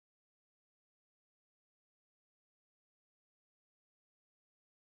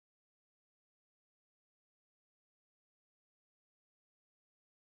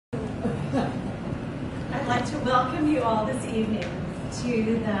welcome you all this evening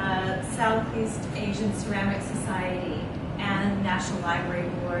to the Southeast Asian Ceramic Society and National Library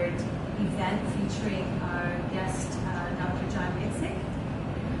Board event featuring our guest, Dr. John Miksic.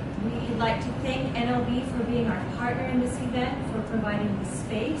 We'd like to thank NLB for being our partner in this event, for providing the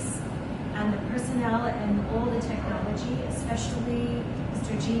space and the personnel and all the technology, especially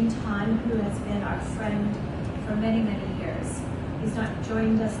Mr. Jean Tan, who has been our friend for many, many years. He's not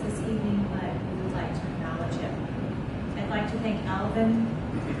joined us this evening, but we would like to acknowledge him. I'd like to thank Alvin,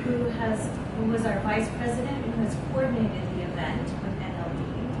 who was our vice president and who has coordinated the event with NLB.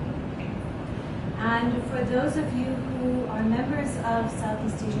 And for those of you who are members of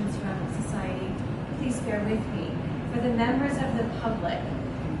Southeast Asian Ceramic Society, please bear with me. For the members of the public,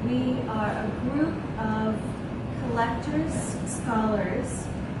 we are a group of collectors, scholars,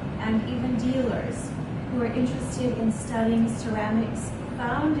 and even dealers who are interested in studying ceramics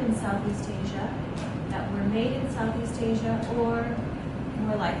found in Southeast Asia, that were made in Southeast Asia, or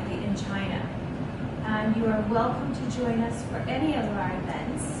more likely in China. And you are welcome to join us for any of our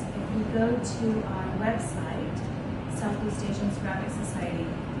events. If you go to our website,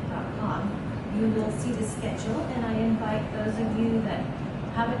 SoutheastAsianCeramicSociety.com, you will see the schedule, and I invite those of you that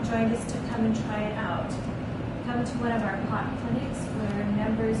haven't joined us to come and try it out. Come to one of our pot clinics where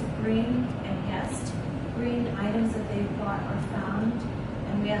members bring items that they've bought or found,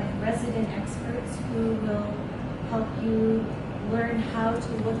 and we have resident experts who will help you learn how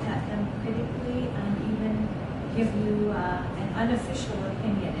to look at them critically and even give you an unofficial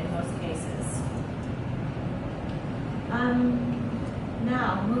opinion in most cases.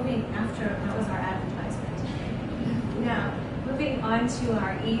 Now, that was our advertisement. Now, moving on to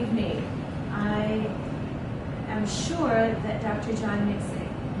our evening, I am sure that Dr. John Miksic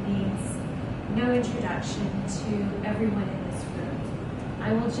needs no introduction to everyone in this room.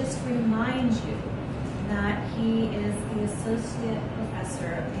 I will just remind you that he is the Associate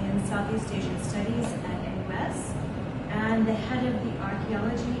Professor in Southeast Asian Studies at NUS and the head of the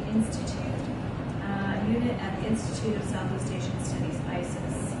Archaeology Institute unit at the Institute of Southeast Asian Studies,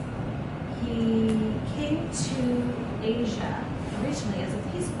 ISIS. He came to Asia originally as a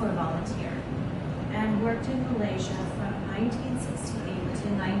Peace Corps volunteer and worked in Malaysia from 1968 to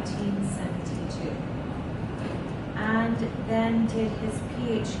 1972. And then did his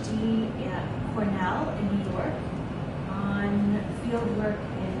PhD at Cornell in New York on field work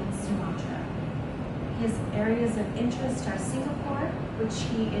in Sumatra. His areas of interest are Singapore, which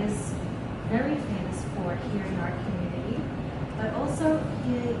he is very famous for here in our community, but also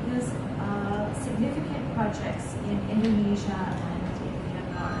he has significant projects in Indonesia and in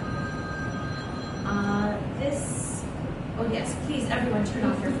Myanmar. Oh yes, please everyone turn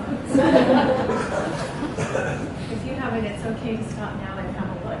off your phones. If you have it, it's okay to stop now and have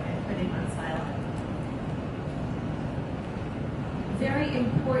a look and put it on silent. Very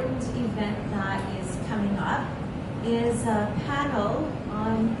important event that is coming up is a panel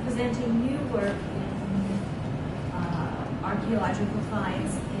on presenting new work in archaeological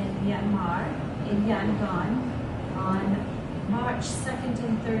finds in Myanmar, in Yangon, on March 2nd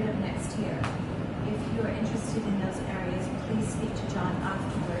and 3rd of next year. If you are interested in those areas, please speak to John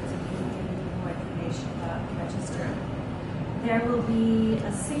afterwards and he will give you more information about the register. There will be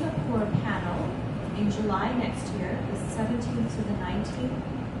a Singapore panel in July next year, the 17th to the 19th,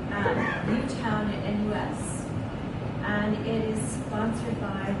 at Newtown at NUS. And it is sponsored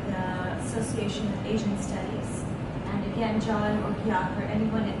by the Association of Asian Studies. And again, John or Gyak or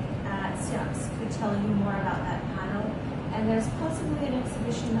anyone at SIAX could tell you more about that panel. And there's possibly an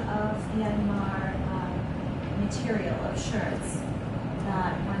exhibition of Myanmar material of shirts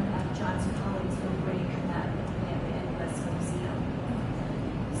that one of John's colleagues will bring in that in the NUS Museum.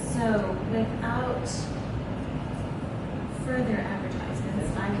 So without further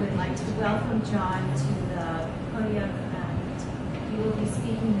advertisements, I would like to welcome John to the podium, and he will be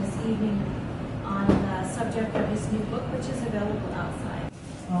speaking this evening on the subject of his new book, which is available outside.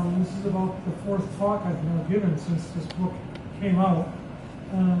 This is about the fourth talk I've now given since this book came out.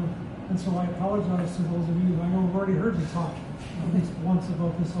 And so I apologize to those of you. I know I've already heard me talk at least once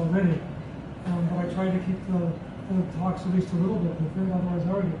about this already. But I try to keep the talks at least a little bit different, otherwise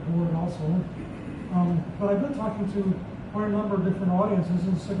I would get bored also. But I've been talking to quite a number of different audiences,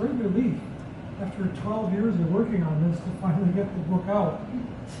 and it's a great relief after 12 years of working on this to finally get the book out.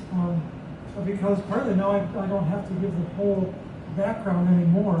 Because partly now I don't have to give the whole background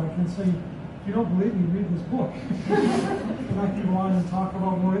anymore. I can say, if you don't believe me, read this book. And I can go on and talk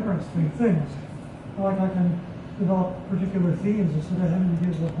about more interesting things. Like I can develop particular themes instead of having to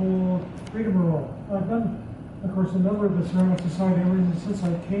give the whole rigmarole. I've been, of course, a member of the Ceramic Society ever since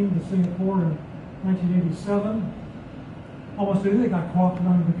I came to Singapore in 1987. Almost anything got co-opted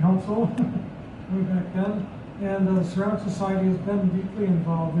under the council way back then. And the Ceramic Society has been deeply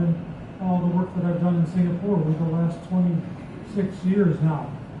involved in all the work that I've done in Singapore over the last 26 years now.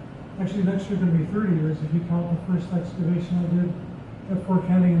 Actually, next year's going to be 30 years if you count the first excavation I did at Fort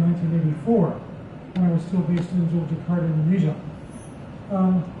Canning in 1984, when I was still based in Jakarta, Indonesia.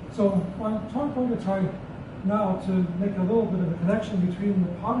 So I'm going to try now to make a little bit of a connection between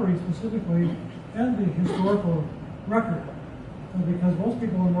the pottery specifically and the historical record, because most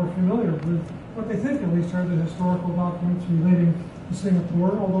people are more familiar with what they think at least are the historical documents relating to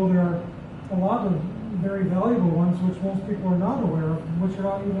Singapore, although there are a lot of very valuable ones which most people are not aware of, which are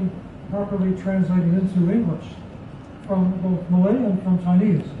not even properly translated into English from both Malay and from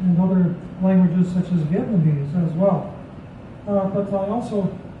Chinese and other languages such as Vietnamese as well. But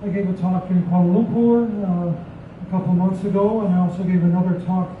I gave a talk in Kuala Lumpur a couple months ago, and I also gave another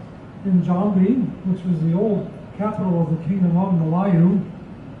talk in Jambi, which was the old capital of the Kingdom of Melayu,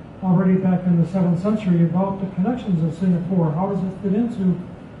 already back in the 7th century, about the connections of Singapore. How does it fit into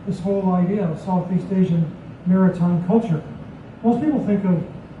this whole idea of Southeast Asian maritime culture? Most people think of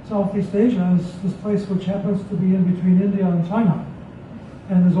Southeast Asia as this place which happens to be in between India and China,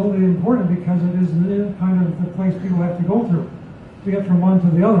 and is only important because it is kind of the place people have to go through to get from one to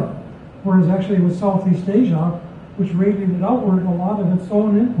the other. Whereas actually with Southeast Asia, which radiated outward a lot of its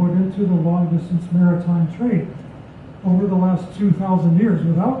own input into the long-distance maritime trade over the last 2,000 years.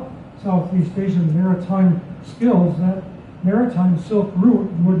 Without Southeast Asian maritime skills, that maritime Silk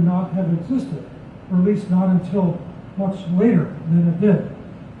Route would not have existed, or at least not until much later than it did.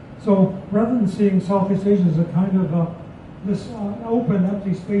 So rather than seeing Southeast Asia as a kind of this open,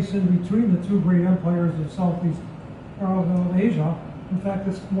 empty space in between the two great empires of Southeast Asia, in fact,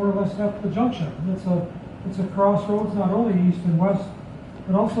 it's more or less at the junction. It's a crossroads, not only east and west,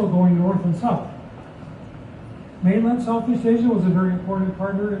 but also going north and south. Mainland Southeast Asia was a very important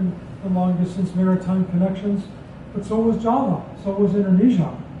partner in the long-distance maritime connections, but so was Java, so was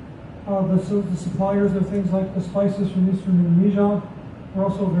Indonesia. The suppliers of things like the spices from eastern Indonesia were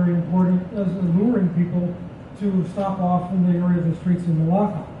also very important as luring people to stop off in the area of the Straits of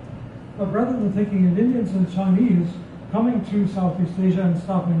Malacca. But rather than thinking of Indians and Chinese coming to Southeast Asia and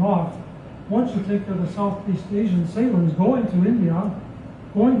stopping off, one should think of the Southeast Asian sailors going to India,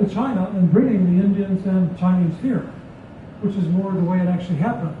 going to China, and bringing the Indians and Chinese here, which is more the way it actually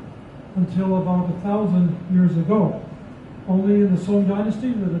happened until about 1,000 years ago. Only in the Song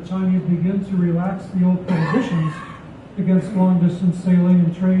Dynasty did the Chinese begin to relax the old prohibitions against long-distance sailing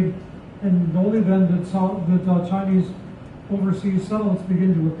and trade, and only then did Chinese overseas settlements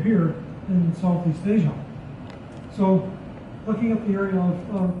begin to appear in Southeast Asia. So, looking at the area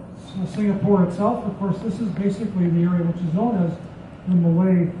of Singapore itself, of course, this is basically the area which is known as the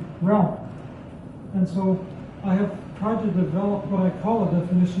Malay realm. And so I have tried to develop what I call a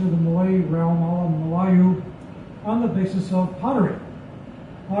definition of the Malay realm, Alam Melayu, on the basis of pottery.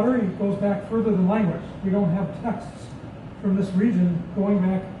 Pottery goes back further than language. We don't have texts from this region going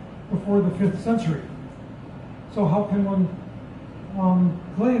back before the 5th century. So how can one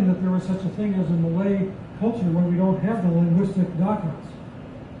claim that there was such a thing as a Malay culture when we don't have the linguistic documents?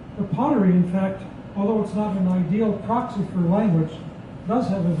 The pottery, in fact, although it's not an ideal proxy for language, does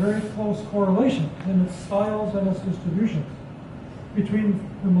have a very close correlation in its styles and its distributions between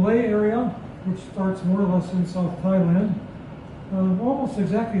the Malay area, which starts more or less in South Thailand, almost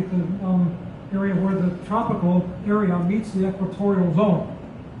exactly at the area where the tropical area meets the equatorial zone.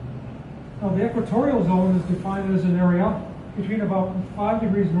 Now, the equatorial zone is defined as an area between about 5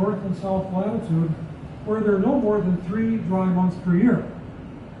 degrees north and south latitude where there are no more than 3 dry months per year.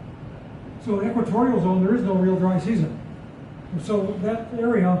 So in the equatorial zone, there is no real dry season. So that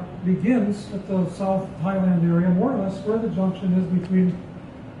area begins at the South Thailand area, more or less where the junction is between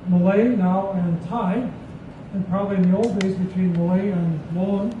Malay now and Thai, and probably in the old days between Malay and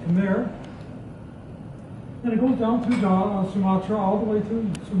Molon, Khmer. And it goes down to Sumatra, all the way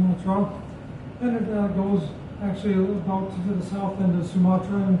to Sumatra. Then it goes actually about to the south end of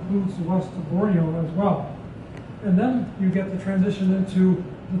Sumatra and includes the west of Borneo as well. And then you get the transition into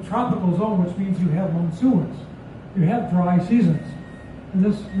the tropical zone, which means you have monsoons. You have dry seasons. And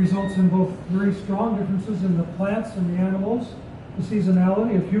this results in both very strong differences in the plants and the animals, the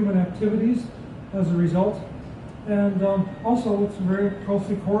seasonality of human activities as a result. And also it's very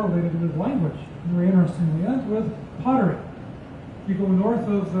closely correlated with language, very interestingly, and with pottery. You go north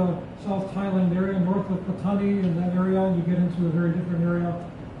of the South Thailand area, north of Patani in that area, and you get into a very different area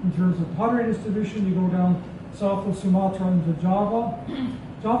in terms of pottery distribution. You go down south of Sumatra into Java.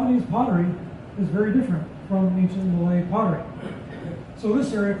 Javanese pottery is very different from ancient Malay pottery. So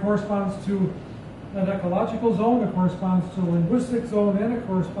this area corresponds to an ecological zone, it corresponds to a linguistic zone, and it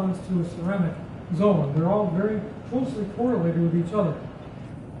corresponds to a ceramic zone. They're all very closely correlated with each other.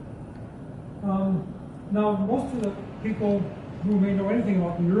 Now, most of the people who may know anything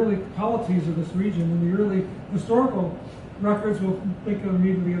about the early polities of this region and the early historical records will think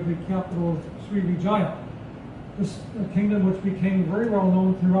immediately of the capital of Sri Vijaya. This kingdom, which became very well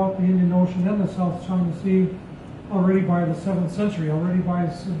known throughout the Indian Ocean and the South China Sea already by the 7th century. Already by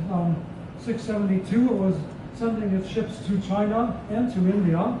 672, it was sending its ships to China and to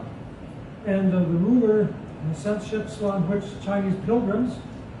India. And the ruler sent ships on which Chinese pilgrims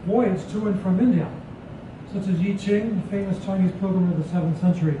voyaged to and from India, such as Yi Qing, the famous Chinese pilgrim of the 7th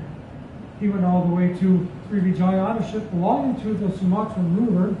century. He went all the way to Sri Vijaya on a ship belonging to the Sumatran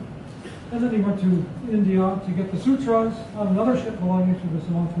ruler, and then he went to India to get the sutras on another ship belonging to the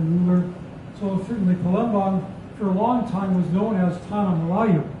Sumatran ruler. So certainly Palembang for a long time was known as Tanah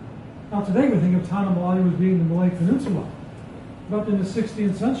Melayu. Now today we think of Tanah Melayu as being the Malay Peninsula, but in the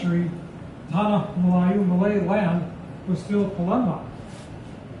 16th century, Tanah Melayu, Malay land, was still Palembang.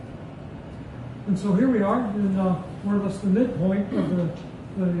 And so here we are in more or less the midpoint of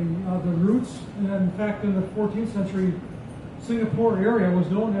the routes. And in fact, in the 14th century, Singapore area was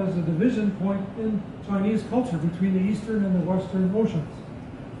known as a division point in Chinese culture between the eastern and the western oceans.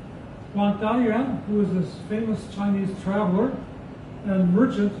 Wang Dayuan, who is this famous Chinese traveler and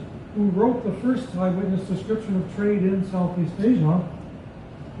merchant who wrote the first eyewitness description of trade in Southeast Asia,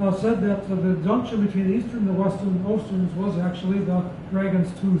 said that the junction between the eastern and the western oceans was actually the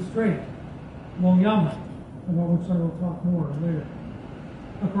Dragon's Tooth Strait, Longyamen, about which I will talk more later.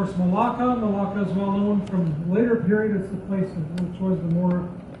 Of course, Malacca is well known from later period. It's the place which was the more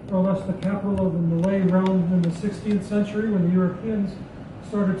or less the capital of the Malay realm in the 16th century when the Europeans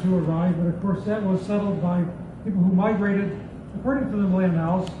started to arrive. But of course, that was settled by people who migrated, according to the Malay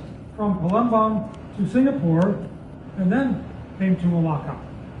Annals, from Palembang to Singapore and then came to Malacca.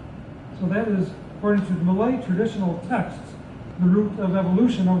 So that is, according to the Malay traditional texts, the root of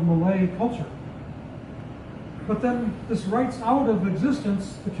evolution of Malay culture. But then this writes out of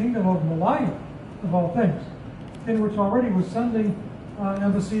existence the kingdom of Malaya, of all things, in which already was sending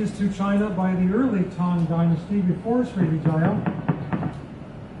embassies to China by the early Tang dynasty before Sri Vijaya,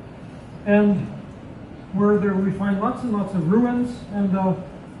 and where there we find lots and lots of ruins, and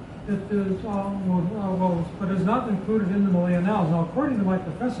it is but is not included in the Malay Annals. Now, according to my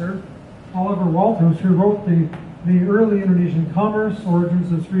professor, Oliver Wolters, who wrote the early Indonesian commerce,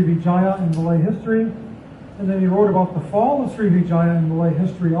 origins of Sri Vijaya in Malay history, and then he wrote about the fall of Sri Vijaya in Malay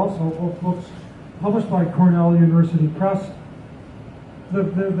history also, both books published by Cornell University Press.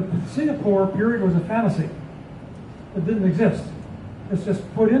 The Singapore period was a fantasy. It didn't exist. It's just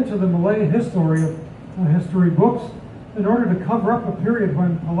put into the Malay history of history books in order to cover up a period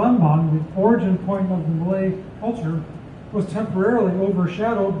when Palembang, the origin point of the Malay culture, was temporarily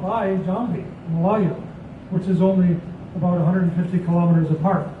overshadowed by Jambi, Melayu, which is only about 150 kilometers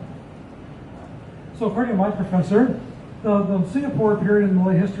apart. So according to my professor, the Singapore period in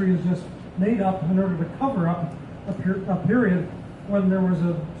Malay history is just made up in order to cover up a period when there was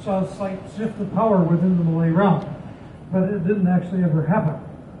a slight shift of power within the Malay realm. But it didn't actually ever happen.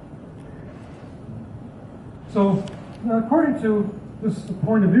 So according to this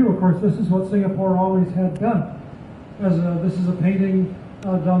point of view, of course, this is what Singapore always had been. This is a painting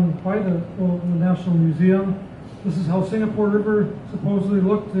done by the National Museum. This is how Singapore River supposedly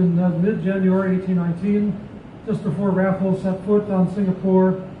looked in mid-January 1819, just before Raffles set foot on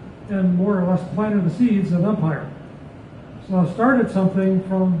Singapore and more or less planted the seeds of empire. So started something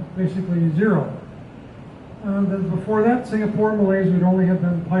from basically zero. And then before that, Singapore and Malays would only have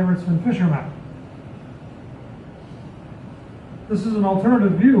been pirates and fishermen. This is an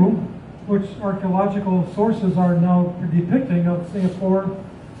alternative view, which archaeological sources are now depicting of Singapore,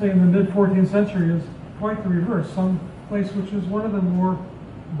 say in the mid-14th century, is quite the reverse. Some place which is one of the more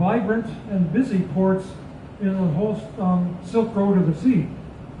vibrant and busy ports in the whole Silk Road of the sea.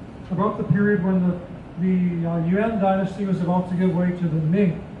 About the period when the Yuan dynasty was about to give way to the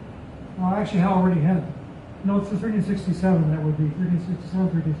Ming. Actually, Hal already had. No, it's the 1367 that would be, 1367,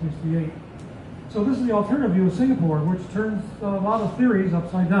 1368. So this is the alternative view of Singapore, which turns a lot of theories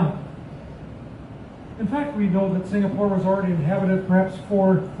upside down. In fact, we know that Singapore was already inhabited perhaps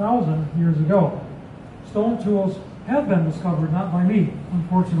 4,000 years ago. Stone tools have been discovered, not by me,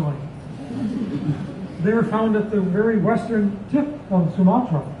 unfortunately. They were found at the very western tip of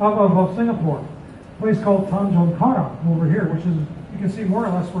Sumatra, of Singapore, a place called Tanjung Karang over here, which is, you can see more or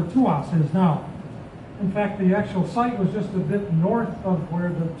less where Tuas is now. In fact, the actual site was just a bit north of where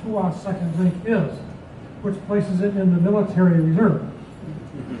the Tuas second link is, which places it in the military reserve.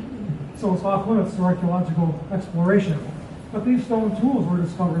 So it's off limits to archaeological exploration. But these stone tools were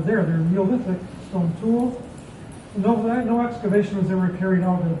discovered there. They're Neolithic stone tools. No excavation was ever carried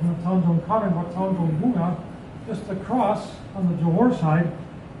out at Tanjung Karang, Tanjung Bunga, just across on the Johor side.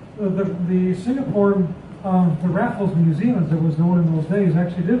 The Singapore, the Raffles Museum, as it was known in those days,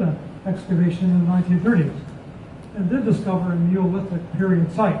 actually did an excavation in the 1930s and did discover a Neolithic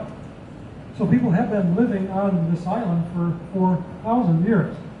period site. So people have been living on this island for 4,000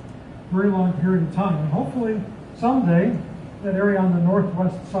 years, very long period of time. And hopefully someday that area on the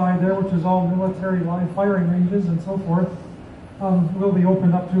northwest side there, which is all military live firing ranges and so forth, will be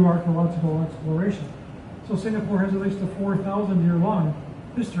opened up to archaeological exploration. So Singapore has at least a 4,000-year-long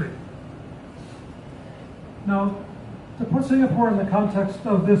history. Now, to put Singapore in the context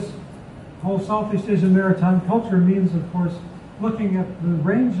of this whole Southeast Asian maritime culture means, of course, looking at the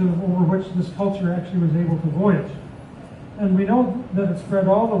range over which this culture actually was able to voyage. And we know that it spread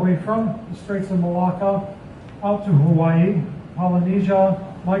all the way from the Straits of Malacca out to Hawaii,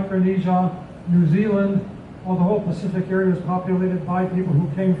 Polynesia, Micronesia, New Zealand. Well, the whole Pacific area was populated by people who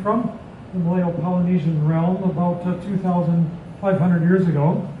came from the Malayo-Polynesian realm about 2,500 years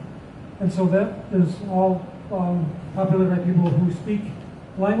ago. And so that is all populated by people who speak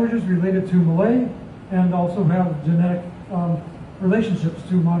languages related to Malay and also have genetic relationships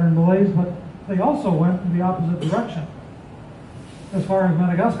to modern Malays, but they also went in the opposite direction as far as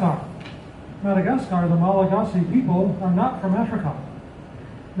Madagascar. Madagascar, the Malagasy people, are not from Africa.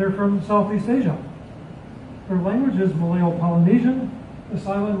 They're from Southeast Asia. Their language is Malayo-Polynesian. This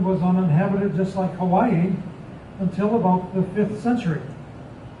island was uninhabited just like Hawaii until about the 5th century.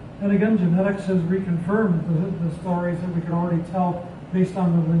 And again, genetics has reconfirmed the stories that we could already tell based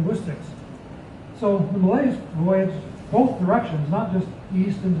on the linguistics. So the Malays voyaged both directions, not just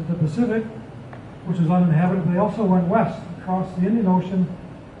east into the Pacific, which is uninhabited, they also went west across the Indian Ocean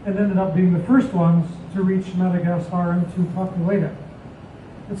and ended up being the first ones to reach Madagascar and to populate it.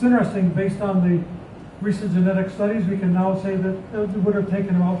 It's interesting, based on the recent genetic studies, we can now say that it would have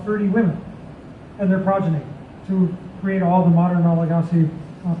taken about 30 women and their progeny to create all the modern Malagasy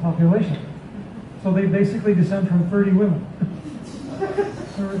population. So they basically descend from 30 women.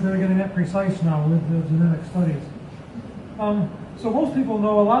 So they're getting that precise now with the genetic studies. So most people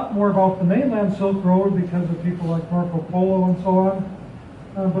know a lot more about the mainland Silk Road because of people like Marco Polo and so on.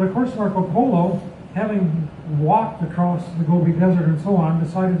 But of course Marco Polo, having walked across the Gobi Desert and so on,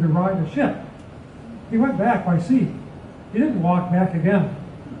 decided to ride a ship. He went back by sea. He didn't walk back again.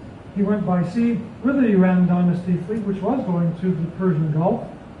 He went by sea with the Yuan dynasty fleet, which was going to the Persian Gulf.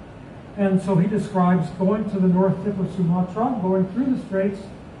 And so he describes going to the north tip of Sumatra, going through the straits.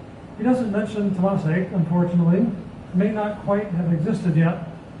 He doesn't mention Temasek, unfortunately. It may not quite have existed yet.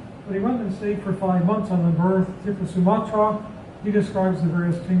 But he went and stayed for 5 months on the north tip of Sumatra. He describes the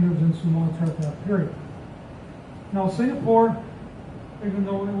various kingdoms in Sumatra at that period. Now Singapore, even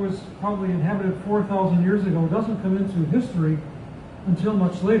though it was probably inhabited 4,000 years ago, doesn't come into history until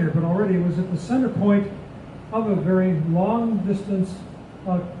much later, but already it was at the center point of a very long distance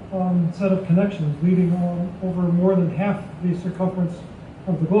set of connections leading over more than half the circumference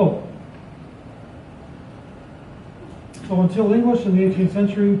of the globe. So until English in the 18th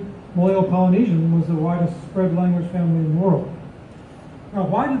century, Malayo-Polynesian was the widest spread language family in the world. Now,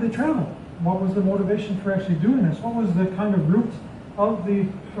 why did they travel? What was the motivation for actually doing this? What was the kind of root of the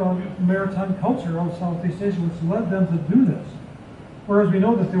maritime culture of Southeast Asia which led them to do this? Whereas we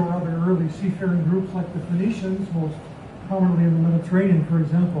know that there were other early seafaring groups like the Phoenicians, most prominently in the Mediterranean, for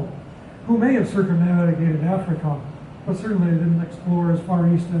example, who may have circumnavigated Africa, but certainly they didn't explore as far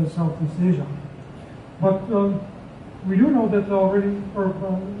east as Southeast Asia. But we do know that already, or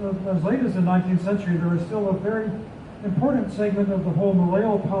as late as the 19th century, there was still a very important segment of the whole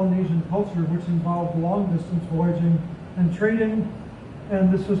Malayo-Polynesian culture which involved long-distance voyaging and trading,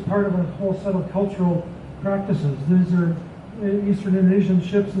 and this was part of a whole set of cultural practices. These are Eastern Indonesian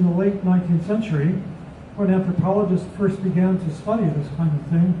ships in the late 19th century when anthropologists first began to study this kind of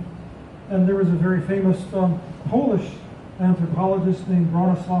thing. And there was a very famous Polish anthropologist named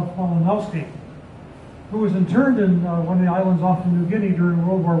Bronislaw Malinowski, who was interned in one of the islands off of New Guinea during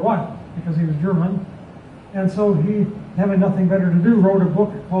World War I because he was German. And so he, having nothing better to do, wrote a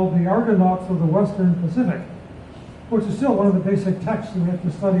book called The Argonauts of the Western Pacific, which is still one of the basic texts that we have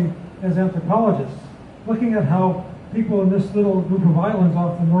to study as anthropologists, looking at how people in this little group of islands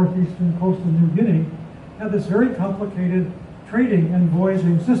off the northeastern coast of New Guinea had this very complicated trading and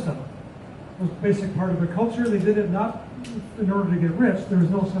voyaging system. It was a basic part of their culture. They did it not in order to get rich. There was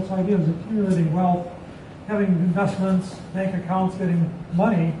no such idea as accumulating wealth, having investments, bank accounts, getting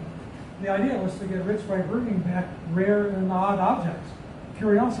money. The idea was to get rich by bringing back rare and odd objects,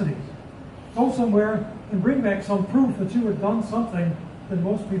 curiosities. go somewhere and bring back some proof that you had done something that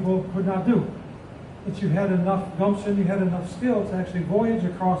most people could not do. That you had enough gumption, you had enough skill to actually voyage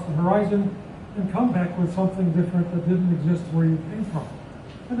across the horizon and come back with something different that didn't exist where you came from.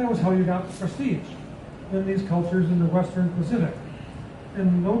 And that was how you got prestige in these cultures in the Western Pacific.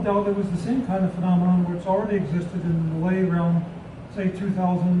 And no doubt it was the same kind of phenomenon which already existed in the Malay realm, say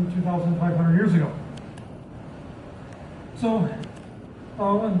 2,000, 2,500 years ago. So,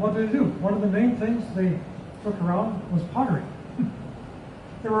 and what did they do? One of the main things they took around was pottery.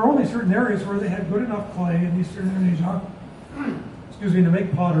 There were only certain areas where they had good enough clay in eastern Indonesia, excuse me, to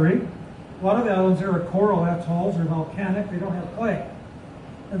make pottery. A lot of the islands there are coral atolls or volcanic. They don't have clay.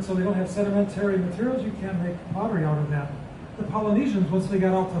 And so they don't have sedimentary materials. You can't make pottery out of that. The Polynesians, once they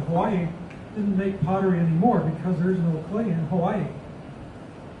got out to Hawaii, didn't make pottery anymore because there's no clay in Hawaii.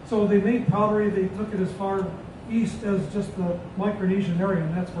 So they made pottery. They took it as far east as just the Micronesian area,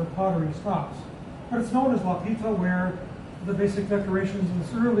 and that's where pottery stops. But it's known as lapita, where the basic decorations of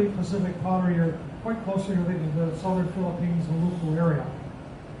this early Pacific pottery are quite closely related to the southern Philippines and local area.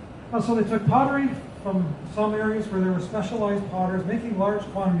 So they took pottery from some areas where there were specialized potters making large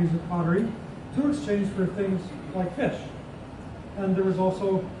quantities of pottery to exchange for things like fish. And there was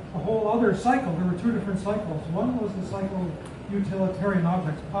also a whole other cycle. There were two different cycles. One was the cycle of utilitarian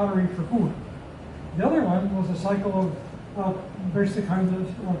objects, pottery for food. The other one was a cycle of basic kinds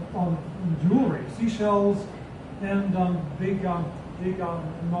of jewelry, seashells, and big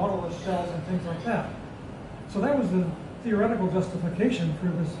nautilus shells and things like that. So that was the theoretical justification for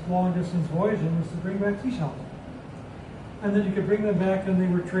this long-distance voyaging, was to bring back seashells. And then you could bring them back and they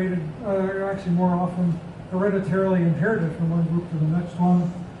were traded, actually more often hereditarily inherited from one group to the next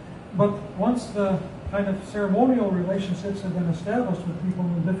one. But once the kind of ceremonial relationships had been established with people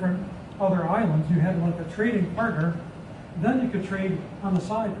in different other islands, you had like a trading partner, then you could trade on the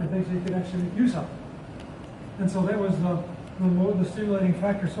side for things that you could actually make use of. And so that was the stimulating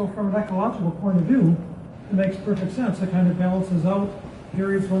factor. So from an ecological point of view, it makes perfect sense. It kind of balances out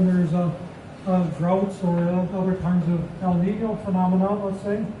periods when there's droughts or other kinds of El Nino phenomena, let's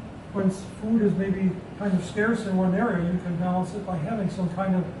say. When food is maybe kind of scarce in one area, you can balance it by having some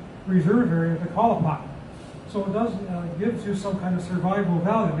kind of reserve area to call upon. So it does gives you some kind of survival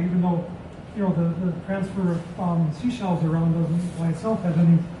value, even though the transfer of seashells around doesn't by itself have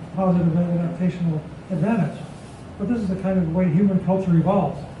any positive adaptational advantage. But this is the kind of way human culture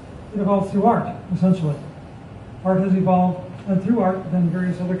evolves. It evolves through art, essentially. Art has evolved, and through art, then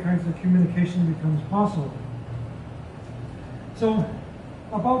various other kinds of communication becomes possible. So,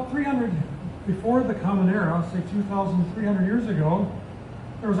 about 300, before the Common Era, say 2,300 years ago,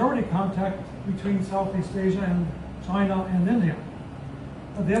 there was already contact between Southeast Asia and China and India.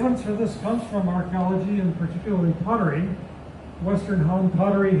 The evidence for this comes from archaeology and particularly pottery. Western Han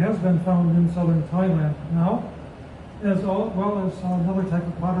pottery has been found in southern Thailand now, as well as another type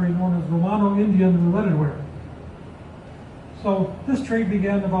of pottery known as Romano-Indian leaded ware. So this trade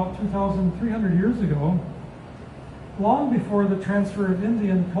began about 2,300 years ago, long before the transfer of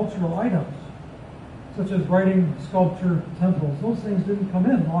Indian cultural items, such as writing, sculpture, temples. Those things didn't come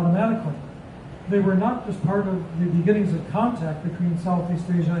in automatically. They were not just part of the beginnings of contact between Southeast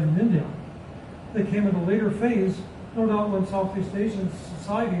Asia and India. They came at a later phase, no doubt when Southeast Asian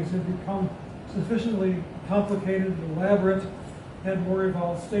societies had become sufficiently complicated, elaborate, had more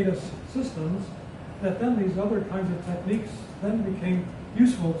evolved status systems, that then these other kinds of techniques then became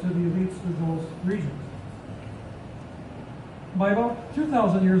useful to the elites of those regions. By about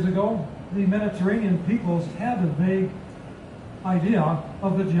 2,000 years ago, the Mediterranean peoples had a vague idea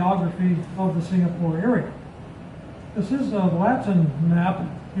of the geography of the Singapore area. This is a Latin map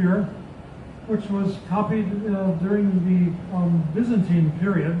here, which was copied during the Byzantine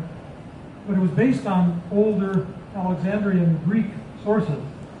period, but it was based on older Alexandrian Greek sources.